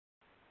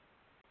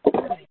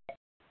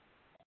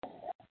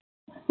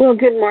Well,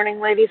 good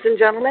morning, ladies and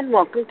gentlemen.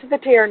 Welcome to the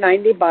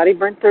TR90 Body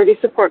Burn 30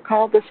 support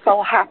call. This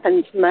call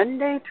happens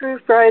Monday through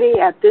Friday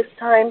at this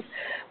time,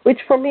 which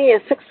for me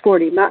is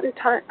 6:40 Mountain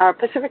Time,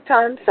 Pacific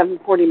Time,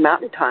 7:40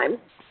 Mountain Time,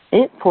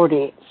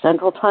 8:40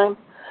 Central Time,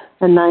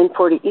 and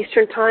 9:40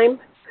 Eastern Time.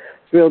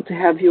 Thrilled to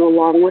have you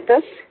along with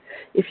us.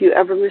 If you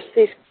ever miss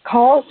these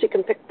calls, you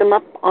can pick them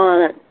up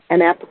on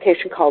an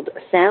application called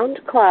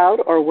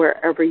SoundCloud or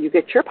wherever you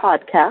get your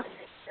podcasts,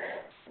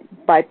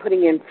 by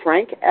putting in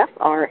Frank,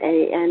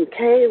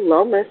 F-R-A-N-K,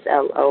 Lomas,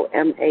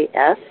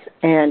 L-O-M-A-S,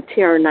 and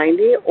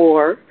TR90,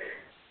 or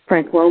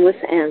Frank Lomas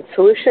and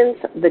Solutions,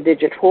 the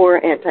digit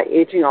 4,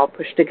 anti-aging, all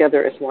pushed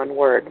together as one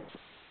word.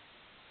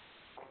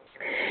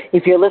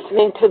 If you're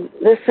listening to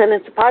this and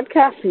it's a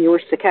podcast and you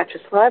wish to catch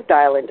us live,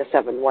 dial into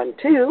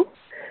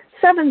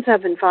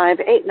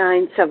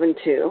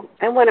 712-775-8972,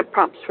 and when it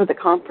prompts for the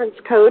conference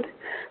code,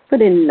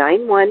 put in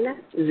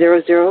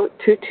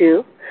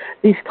 910022.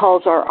 These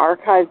calls are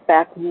archived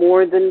back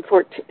more than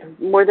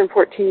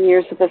 14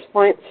 years at this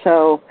point,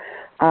 so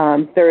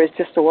there is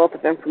just a wealth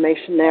of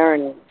information there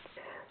and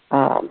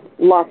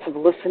lots of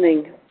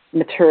listening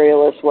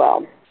material as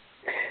well.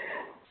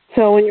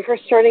 So when you're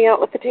first starting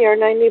out with the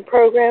TR90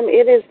 program,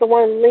 it is the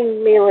 1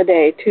 lean meal a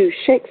day, 2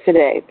 shakes a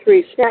day,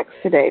 3 snacks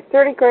a day,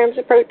 30 grams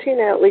of protein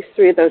in at least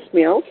 3 of those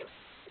meals.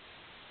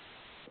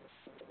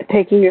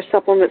 Taking your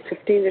supplements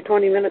 15 to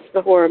 20 minutes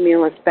before a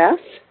meal is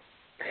best.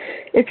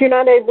 If you're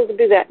not able to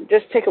do that,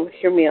 just take it with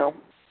your meal.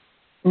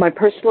 My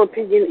personal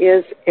opinion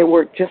is it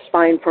worked just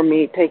fine for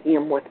me taking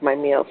them with my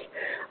meals.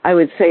 I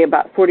would say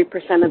about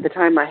 40% of the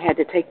time I had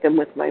to take them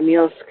with my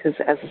meals because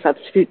as a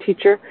substitute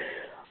teacher,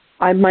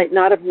 I might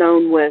not have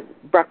known when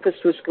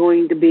breakfast was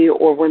going to be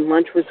or when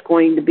lunch was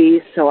going to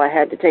be, so I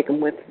had to take them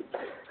with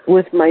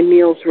my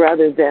meals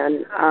rather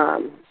than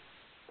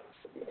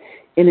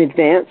in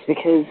advance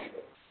because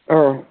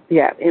I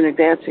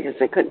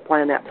couldn't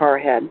plan that far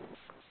ahead.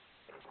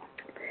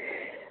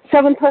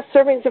 7+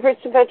 servings of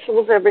fruits and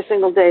vegetables every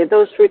single day.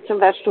 Those fruits and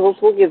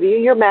vegetables will give you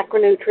your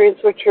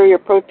macronutrients, which are your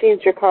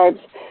proteins, your carbs,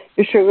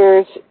 your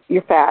sugars,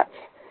 your fats.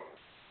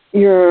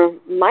 Your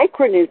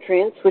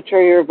micronutrients, which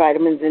are your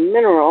vitamins and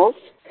minerals,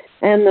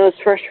 and those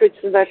fresh fruits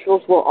and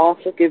vegetables will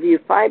also give you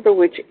fiber,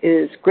 which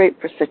is great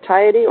for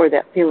satiety or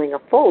that feeling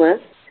of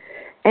fullness,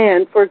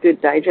 and for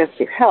good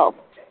digestive health.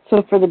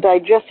 So for the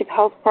digestive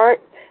health part,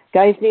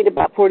 guys need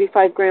about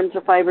 45 grams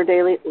of fiber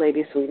daily.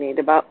 Ladies, we need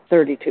about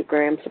 32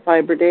 grams of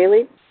fiber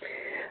daily.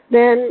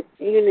 Then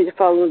you need to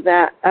follow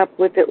that up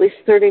with at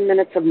least 30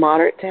 minutes of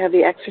moderate to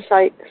heavy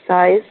exercise,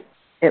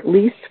 at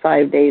least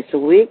 5 days a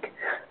week.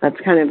 That's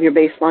kind of your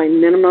baseline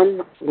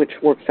minimum,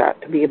 which works out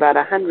to be about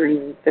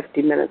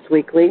 150 minutes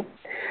weekly.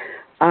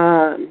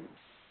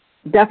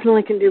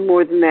 Definitely can do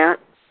more than that.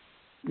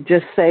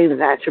 Just say that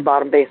that's your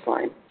bottom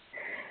baseline.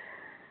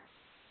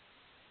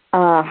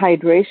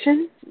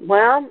 Hydration.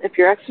 Well, if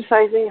you're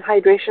exercising,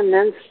 hydration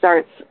then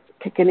starts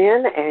kicking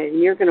in, and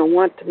you're going to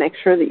want to make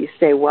sure that you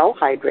stay well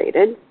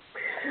hydrated.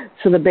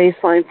 So the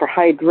baseline for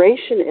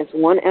hydration is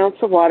 1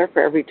 ounce of water for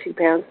every 2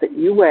 pounds that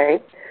you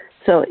weigh.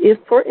 So if,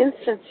 for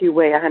instance, you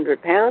weigh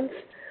 100 pounds,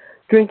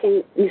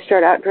 you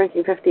start out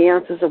drinking 50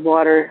 ounces of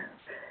water,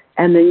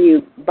 and then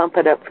you bump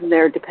it up from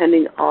there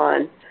depending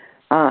on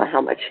how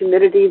much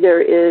humidity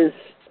there is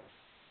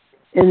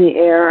in the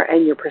air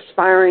and you're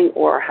perspiring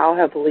or how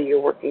heavily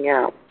you're working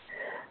out.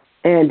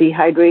 And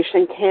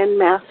dehydration can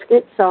mask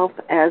itself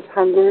as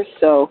hunger.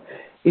 So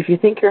if you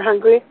think you're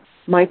hungry,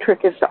 my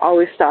trick is to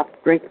always stop,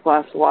 drink a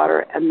glass of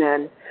water, and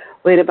then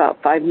wait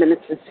about 5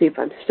 minutes and see if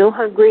I'm still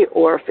hungry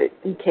or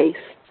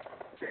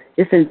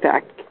if in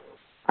fact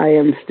I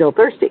am still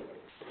thirsty.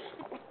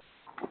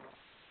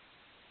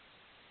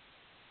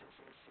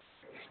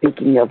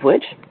 Speaking of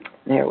which,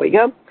 there we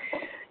go.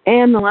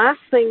 And the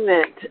last thing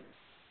that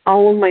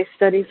all of my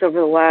studies over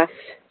the last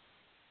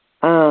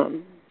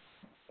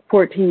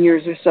 14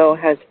 years or so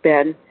has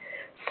been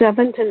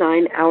 7 to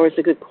 9 hours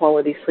of good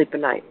quality sleep a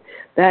night.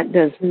 That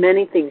does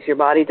many things. Your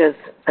body does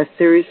a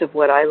series of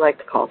what I like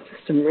to call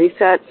system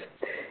resets.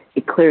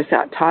 It clears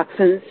out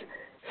toxins,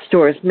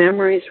 stores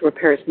memories,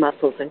 repairs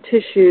muscles and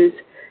tissues.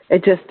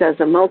 It just does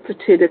a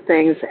multitude of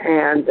things,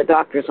 and the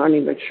doctors aren't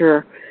even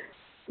sure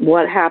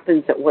what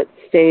happens at what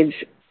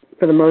stage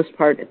for the most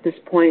part at this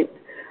point.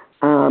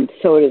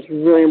 So it is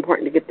really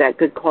important to get that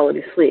good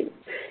quality sleep.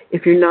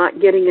 If you're not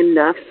getting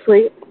enough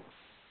sleep,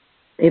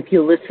 if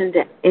you listen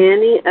to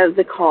any of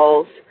the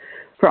calls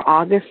for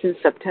August and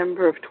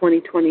September of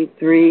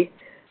 2023,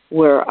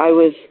 where I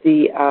was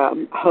the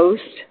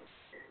host,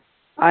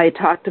 I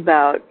talked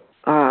about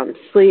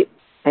sleep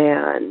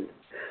and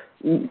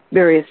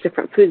various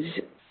different foods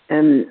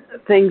and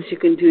things you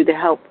can do to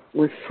help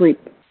with sleep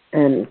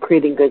and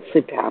creating good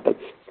sleep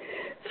habits.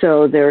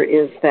 So there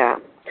is that.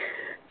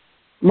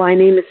 My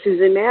name is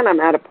Susan Mann. I'm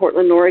out of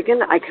Portland,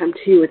 Oregon. I come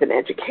to you with an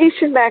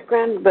education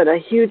background, but a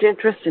huge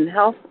interest in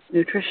health,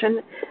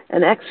 nutrition,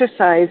 and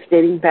exercise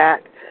dating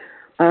back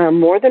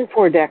more than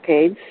 4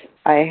 decades.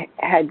 I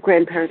had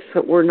grandparents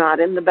that were not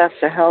in the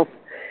best of health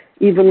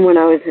even when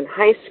I was in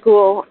high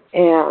school,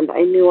 and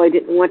I knew I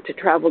didn't want to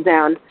travel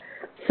down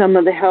some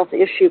of the health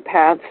issue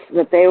paths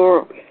that they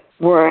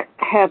were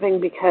having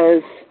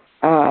because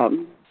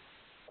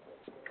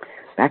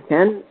back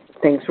then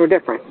things were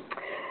different.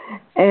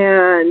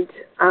 And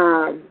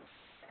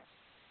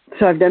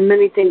so I've done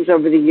many things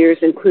over the years,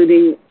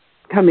 including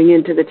coming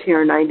into the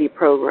TR90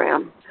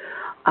 program.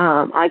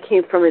 I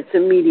came from its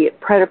immediate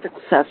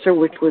predecessor,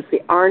 which was the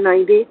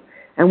R90.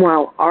 And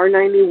while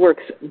R90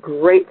 works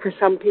great for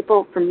some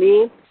people, for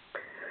me,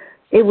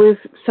 it was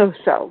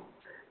so-so.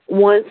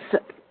 Once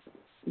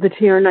the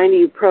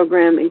TR90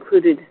 program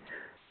included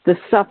the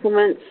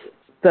supplements,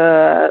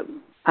 the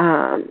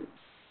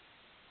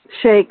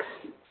shakes,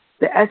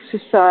 the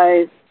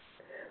exercise,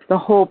 the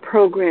whole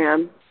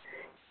program,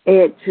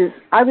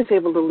 I was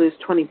able to lose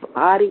 20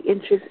 body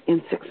inches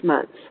in 6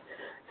 months.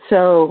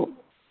 So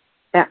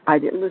I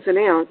didn't lose an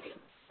ounce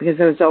because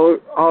I was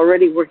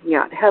already working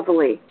out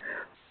heavily,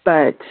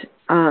 but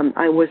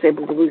I was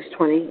able to lose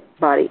 20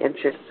 body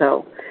inches.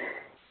 So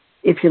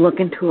if you look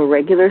into a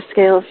regular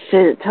scale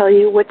to tell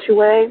you what you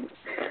weigh,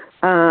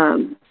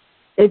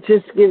 it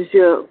just gives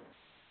you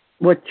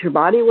what your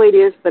body weight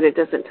is, but it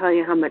doesn't tell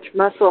you how much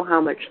muscle,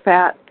 how much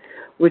fat,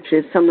 which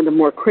is some of the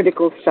more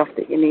critical stuff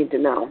that you need to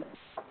know.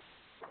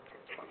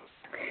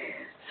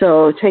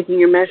 So taking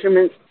your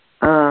measurements,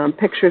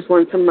 pictures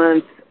once a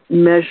month,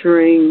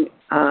 measuring.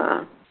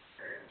 I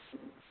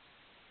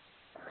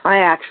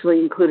actually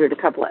included a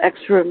couple of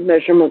extra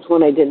measurements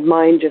when I did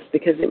mine just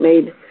because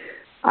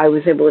I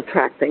was able to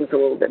track things a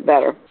little bit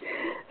better.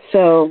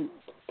 So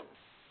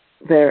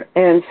there,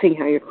 and seeing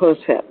how your clothes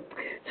fit.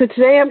 So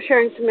today I'm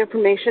sharing some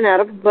information out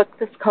of a book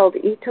that's called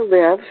Eat to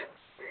Live.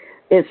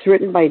 It's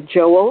written by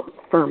Joel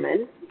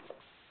Fuhrman,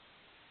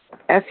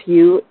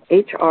 Fuhrman,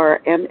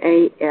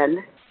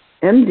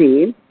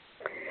 MD,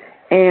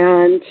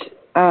 and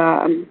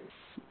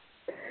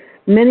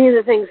many of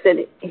the things that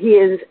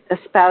he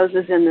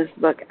espouses in this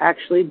book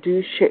actually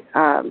do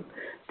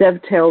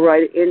dovetail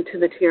right into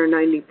the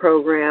TR90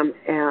 program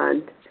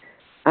and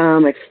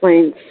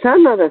explain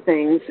some of the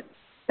things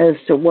as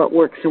to what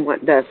works and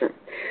what doesn't.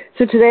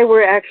 So today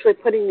we're actually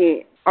putting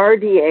the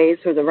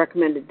RDAs, or the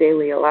recommended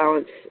daily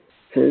allowances,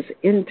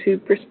 into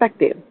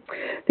perspective.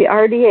 The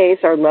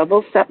RDAs are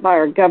levels set by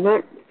our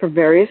government for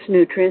various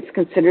nutrients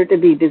considered to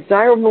be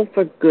desirable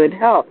for good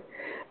health.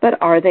 But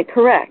are they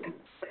correct?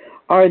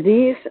 Are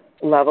these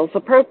levels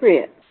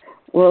appropriate?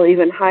 Will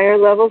even higher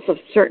levels of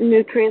certain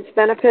nutrients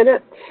benefit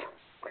us?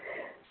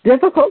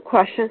 Difficult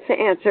questions to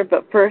answer,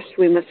 but first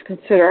we must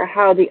consider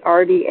how the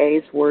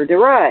RDAs were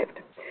derived.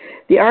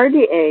 The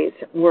RDAs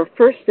were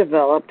first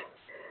developed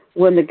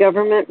when the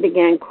government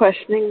began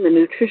questioning the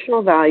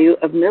nutritional value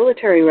of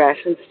military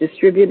rations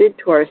distributed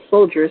to our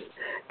soldiers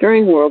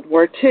during World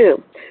War II.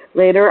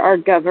 Later, our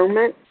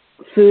government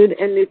Food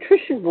and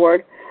Nutrition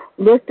Board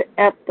looked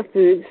at the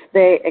foods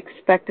they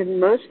expected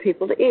most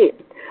people to eat.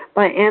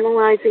 By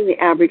analyzing the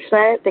average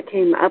diet, they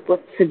came up with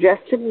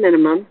suggested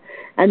minimum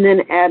and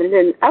then added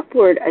an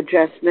upward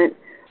adjustment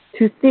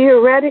to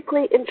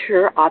theoretically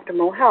ensure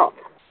optimal health.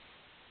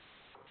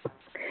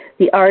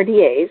 The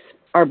RDAs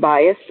are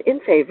biased in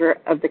favor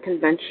of the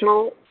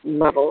conventional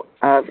level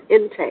of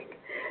intake.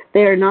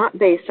 They are not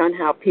based on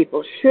how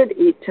people should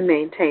eat to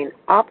maintain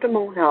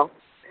optimal health.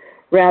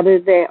 Rather,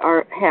 they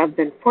have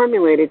been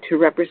formulated to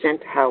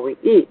represent how we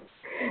eat.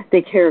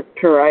 They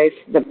characterize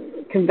the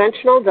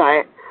conventional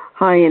diet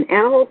high in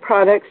animal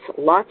products,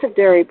 lots of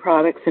dairy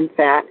products and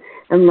fat,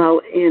 and low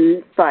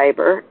in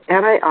fiber,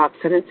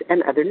 antioxidants,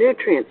 and other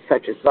nutrients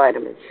such as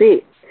vitamin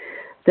C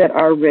that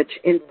are rich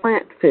in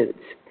plant foods.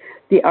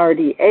 The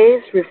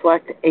RDAs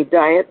reflect a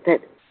diet that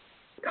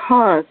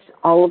caused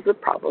all of the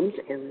problems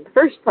in the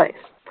first place.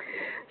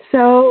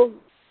 So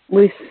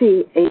we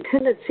see a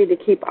tendency to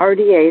keep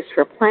RDAs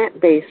for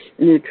plant-based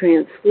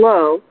nutrients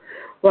low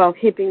while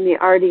keeping the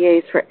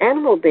RDAs for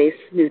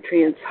animal-based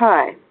nutrients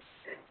high.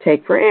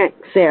 Take, for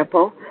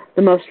example,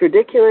 the most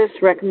ridiculous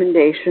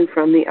recommendation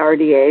from the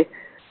RDA,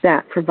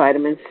 that for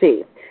vitamin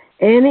C.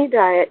 Any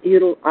diet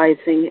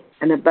utilizing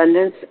an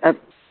abundance of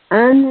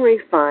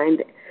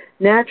unrefined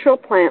natural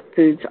plant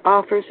foods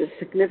offers a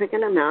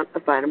significant amount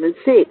of vitamin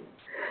C.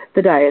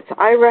 The diets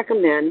I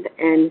recommend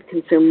and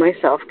consume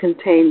myself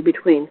contain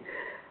between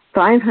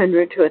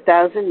 500 to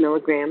 1,000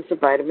 milligrams of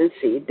vitamin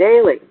C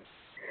daily,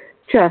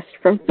 just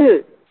from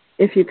food.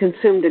 If you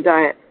consumed a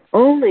diet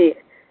only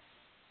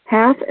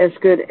half as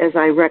good as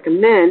I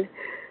recommend,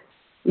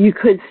 you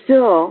could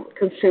still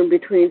consume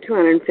between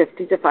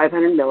 250 to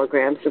 500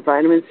 milligrams of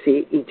vitamin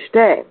C each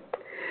day.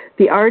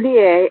 The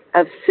RDA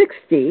of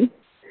 60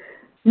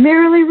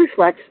 merely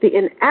reflects the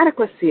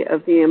inadequacy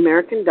of the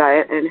American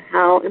diet and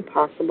how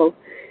impossible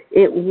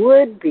it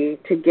would be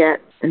to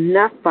get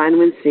enough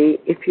vitamin C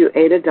if you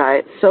ate a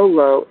diet so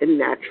low in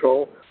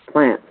natural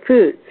plant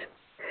foods.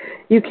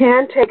 You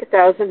can take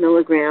 1,000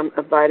 milligrams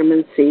of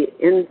vitamin C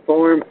in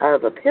form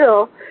of a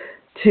pill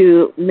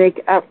to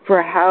make up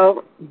for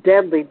how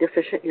deadly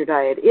deficient your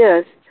diet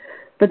is,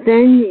 but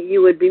then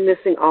you would be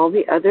missing all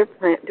the other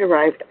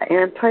plant-derived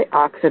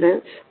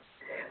antioxidants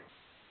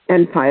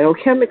and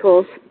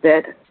phytochemicals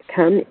that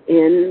come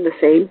in the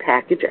same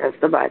package as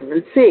the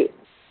vitamin C.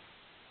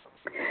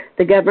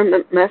 The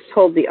government must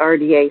hold the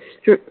RDA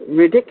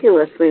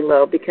ridiculously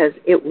low because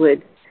it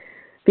would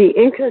be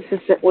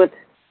inconsistent with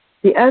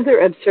the other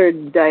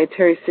absurd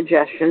dietary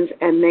suggestions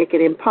and make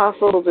it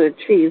impossible to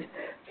achieve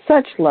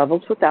such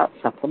levels without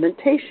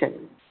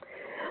supplementation.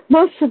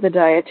 Most of the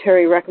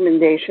dietary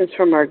recommendations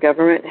from our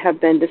government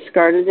have been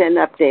discarded and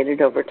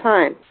updated over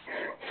time,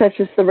 such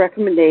as the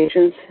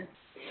recommendations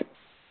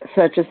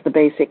such as the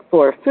Basic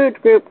 4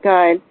 Food Group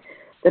Guide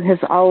that has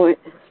always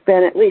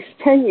been at least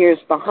 10 years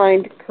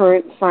behind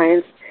current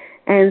science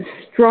and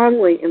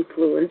strongly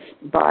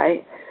influenced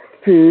by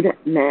food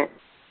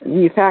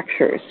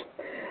manufacturers.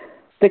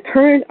 The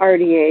current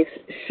RDAs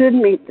should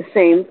meet the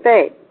same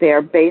fate. They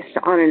are based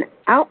on an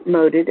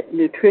outmoded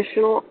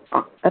nutritional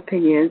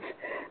opinions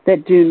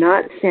that do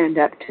not stand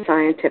up to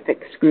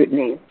scientific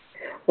scrutiny.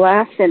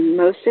 Last and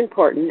most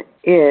important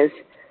is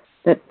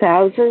that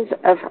thousands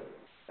of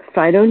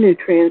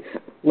phytonutrients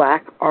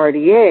lack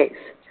RDAs.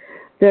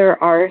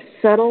 There are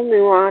subtle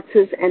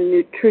nuances and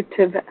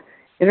nutritive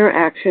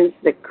interactions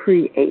that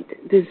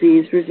create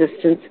disease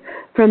resistance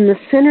from the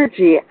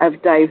synergy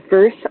of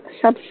diverse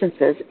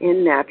substances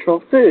in natural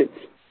foods.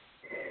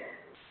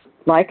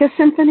 Like a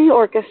symphony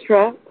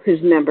orchestra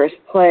whose members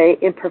play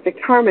in perfect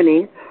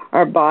harmony,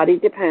 our body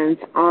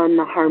depends on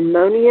the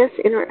harmonious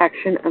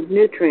interaction of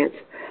nutrients,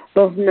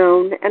 both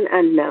known and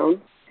unknown.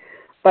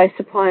 By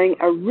supplying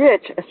a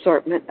rich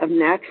assortment of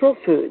natural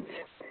foods,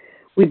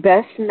 we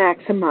best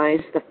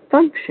maximize the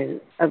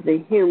function of the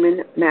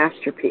human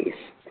masterpiece.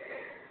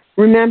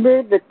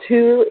 Remember the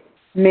two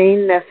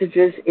main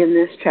messages in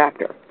this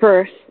chapter.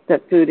 First,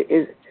 that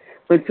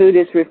when food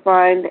is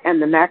refined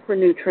and the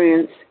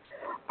macronutrients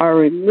are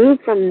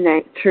removed from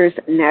nature's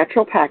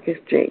natural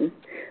packaging,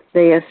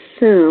 they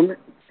assume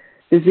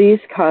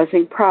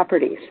disease-causing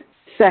properties.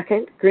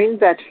 Second, green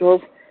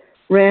vegetables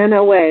ran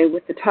away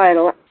with the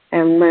title,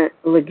 and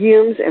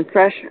legumes and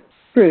fresh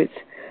fruits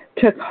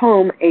took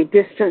home a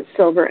distant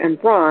silver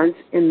and bronze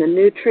in the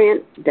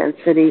nutrient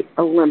density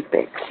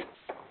Olympics.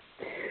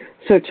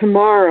 So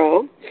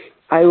tomorrow,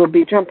 I will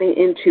be jumping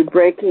into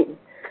breaking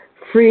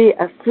free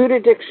of food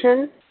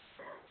addiction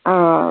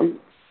and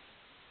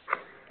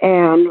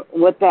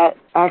what that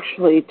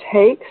actually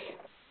takes.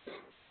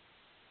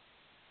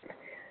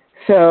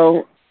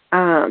 So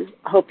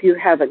hope you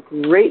have a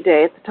great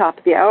day. At the top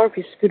of the hour, if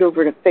you scoot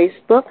over to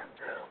Facebook,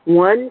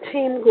 One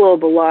Team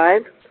Global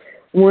Live,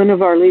 one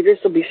of our leaders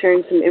will be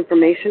sharing some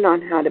information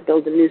on how to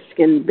build a new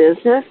skin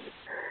business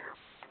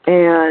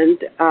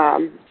and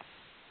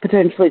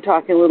potentially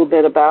talking a little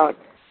bit about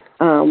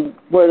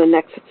where the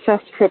next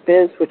success trip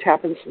is, which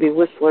happens to be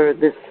Whistler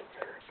this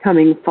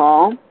coming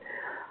fall.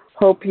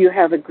 Hope you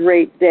have a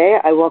great day.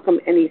 I welcome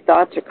any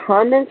thoughts or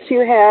comments you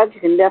have. You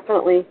can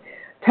definitely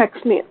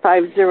text me at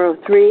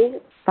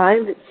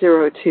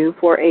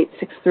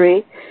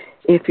 503-502-4863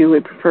 if you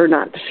would prefer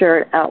not to share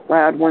it out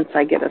loud once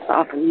I get us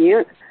off of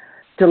mute.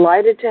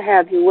 Delighted to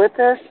have you with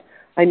us.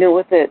 I know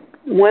with the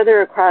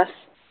weather across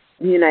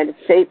the United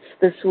States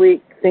this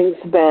week, things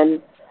have been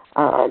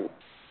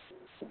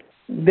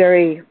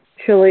very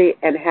chilly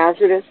and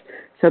hazardous,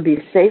 so be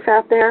safe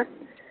out there.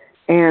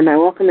 And I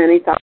welcome any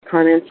thoughts or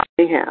comments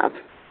you may have.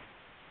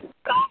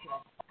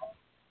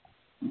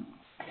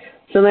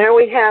 So there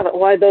we have it,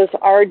 why those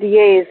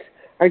RDAs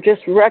are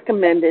just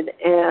recommended,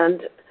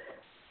 and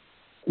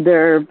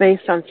they're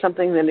based on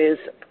something that is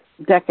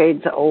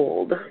decades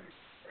old.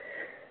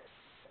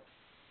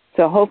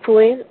 So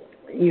hopefully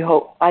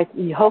you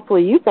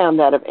found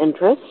that of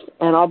interest,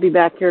 and I'll be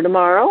back here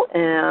tomorrow,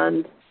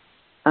 and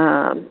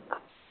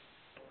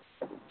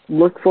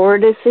look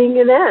forward to seeing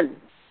you then.